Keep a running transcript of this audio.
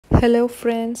Hello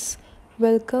friends,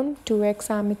 welcome to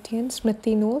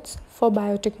Amitian Notes for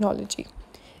Biotechnology.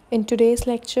 In today's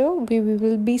lecture, we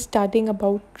will be studying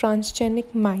about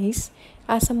transgenic mice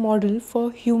as a model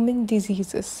for human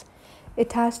diseases.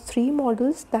 It has three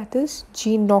models, that is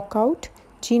gene knockout,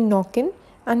 gene knock-in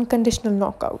and conditional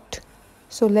knockout.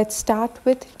 So let's start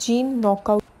with gene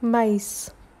knockout mice.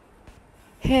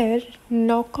 Here,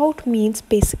 knockout means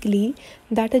basically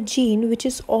that a gene which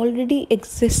is already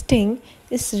existing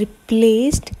is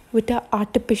replaced with an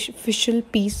artificial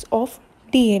piece of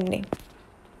DNA.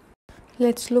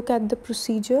 Let's look at the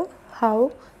procedure,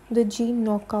 how the gene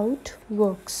knockout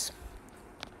works.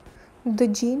 The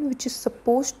gene which is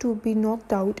supposed to be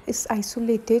knocked out is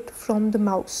isolated from the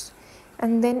mouse,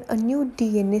 and then a new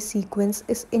DNA sequence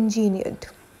is engineered.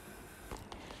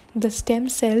 The stem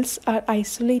cells are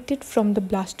isolated from the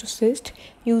blastocyst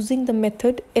using the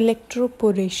method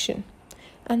electroporation,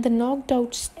 and the knocked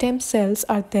out stem cells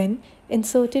are then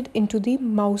inserted into the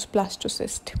mouse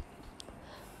blastocyst.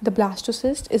 The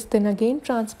blastocyst is then again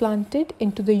transplanted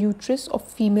into the uterus of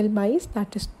female mice,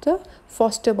 that is the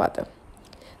foster mother.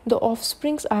 The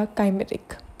offsprings are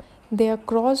chimeric. They are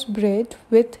crossbred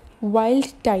with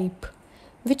wild type,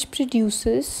 which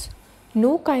produces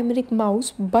no chimeric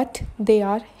mouse, but they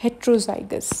are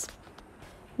heterozygous.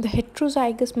 The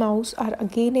heterozygous mouse are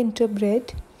again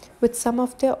interbred, with some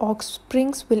of their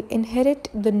offsprings will inherit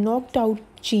the knocked out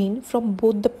gene from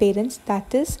both the parents,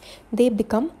 that is, they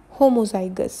become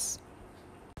homozygous.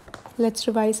 Let's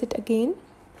revise it again.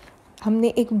 हमने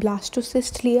एक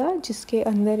blastocyst लिया जिसके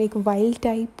अंदर एक wild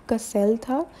type का cell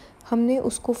था. हमने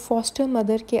उसको फॉस्टर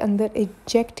मदर के अंदर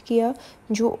इंजेक्ट किया.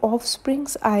 जो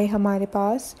ऑफस्प्रिंग्स आए हमारे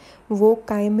पास वो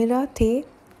काइमेरा थे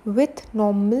with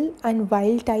normal and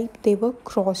wild type. They were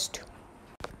crossed.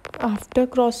 After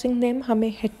crossing them हमें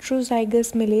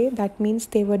हेट्रोजाइगस मिले, that means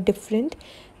they were different.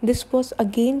 This was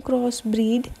again cross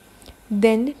breed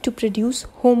then to produce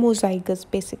homozygous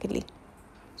basically.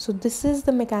 So this is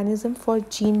the mechanism for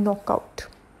gene knockout.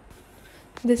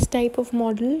 This type of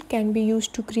model can be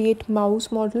used to create mouse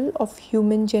model of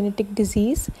human genetic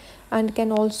disease and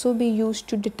can also be used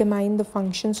to determine the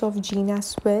functions of gene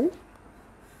as well.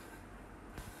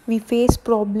 We face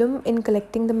problem in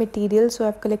collecting the material, so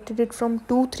I've collected it from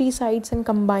 2-3 sites and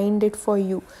combined it for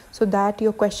you so that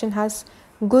your question has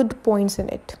good points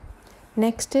in it.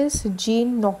 Next is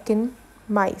gene knock-in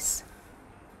mice.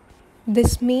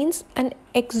 This means an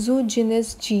exogenous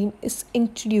gene is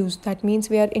introduced. That means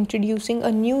we are introducing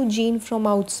a new gene from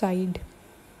outside.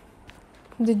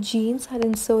 The genes are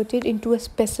inserted into a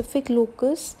specific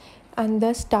locus and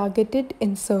thus targeted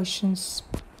insertions.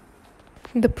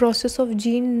 The process of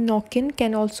gene knock-in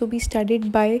can also be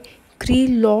studied by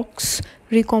Cre-Lox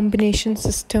recombination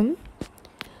system.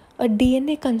 A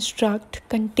DNA construct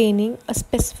containing a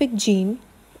specific gene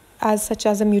such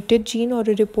as a mutate gene or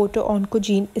a reporter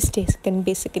oncogene is taken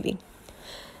basically.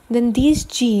 Then these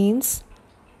genes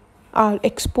are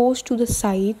exposed to the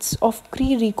sites of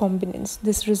Cre-recombinants.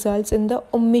 This results in the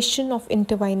omission of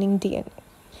intertwining DNA.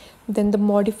 Then the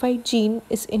modified gene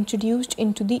is introduced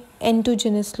into the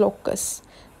endogenous locus,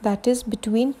 that is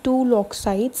between two lock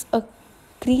sites a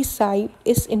Cre site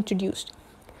is introduced.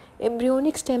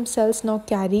 Embryonic stem cells now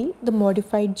carry the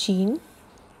modified gene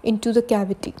into the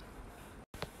cavity,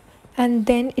 and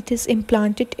then it is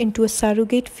implanted into a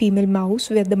surrogate female mouse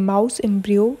where the mouse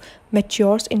embryo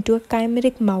matures into a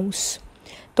chimeric mouse.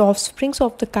 The offsprings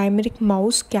of the chimeric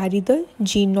mouse carry the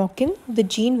gene knock-in, the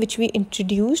gene which we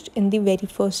introduced in the very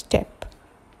first step.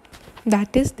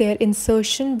 That is their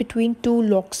insertion between two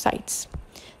lock sites.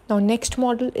 Now next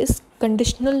model is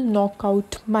conditional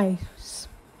knockout mice.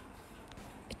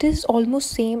 It is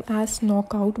almost same as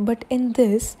knockout, but in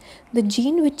this the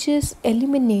gene which is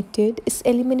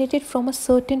eliminated from a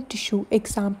certain tissue,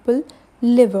 example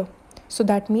liver. So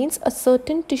that means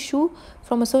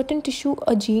from a certain tissue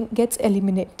a gene gets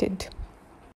eliminated.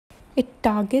 It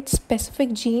targets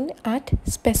specific gene at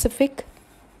specific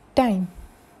time.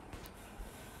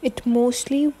 It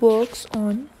mostly works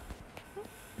on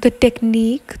the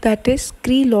technique that is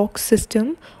Cre-Lox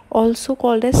system, also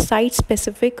called as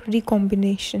site-specific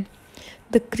recombination.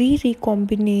 The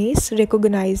Cre-recombinase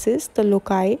recognizes the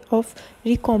loci of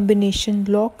recombination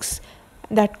locks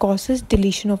that causes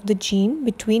deletion of the gene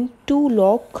between two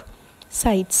lock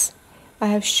sites. I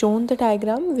have shown the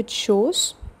diagram which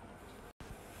shows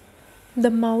the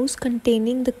mouse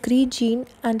containing the Cre gene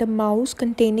and a mouse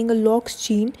containing a Lox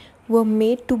gene were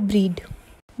made to breed,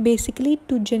 basically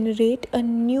to generate a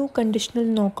new conditional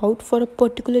knockout for a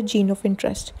particular gene of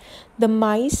interest. The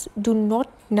mice do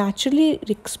not naturally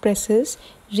expresses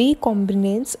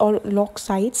recombinants or lock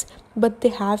sites, but they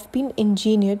have been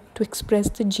engineered to express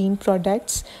the gene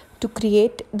products to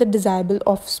create the desirable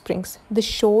offsprings. This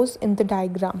shows in the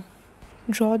diagram.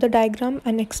 Draw the diagram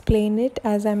and explain it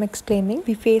as I'm explaining.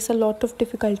 We face a lot of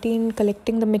difficulty in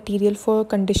collecting the material for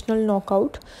conditional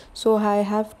knockout. So I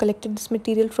have collected this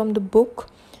material from the book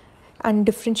and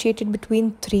differentiated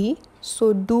between three.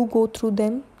 So do go through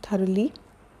them thoroughly.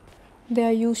 They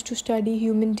are used to study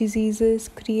human diseases,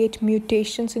 create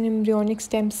mutations in embryonic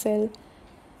stem cell.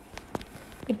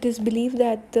 It is believed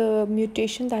that the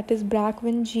mutation, that is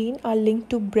BRCA1 gene, are linked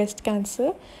to breast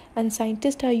cancer, and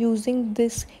scientists are using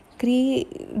this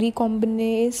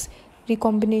recombination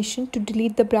to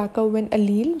delete the BRCA1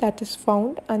 allele that is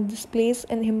found, and this plays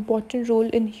an important role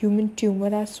in human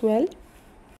tumor as well.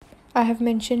 I have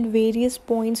mentioned various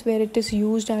points where it is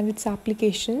used and its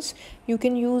applications. You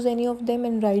can use any of them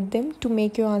and write them to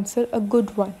make your answer a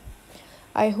good one.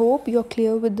 I hope you're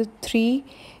clear with the three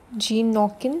gene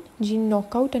knock-in, gene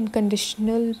knockout, and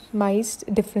conditional mice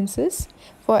differences.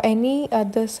 For any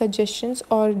other suggestions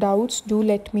or doubts, do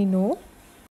let me know.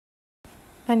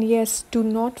 And yes, do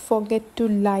not forget to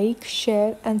like,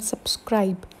 share, and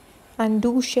subscribe. And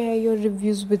do share your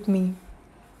reviews with me.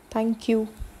 Thank you.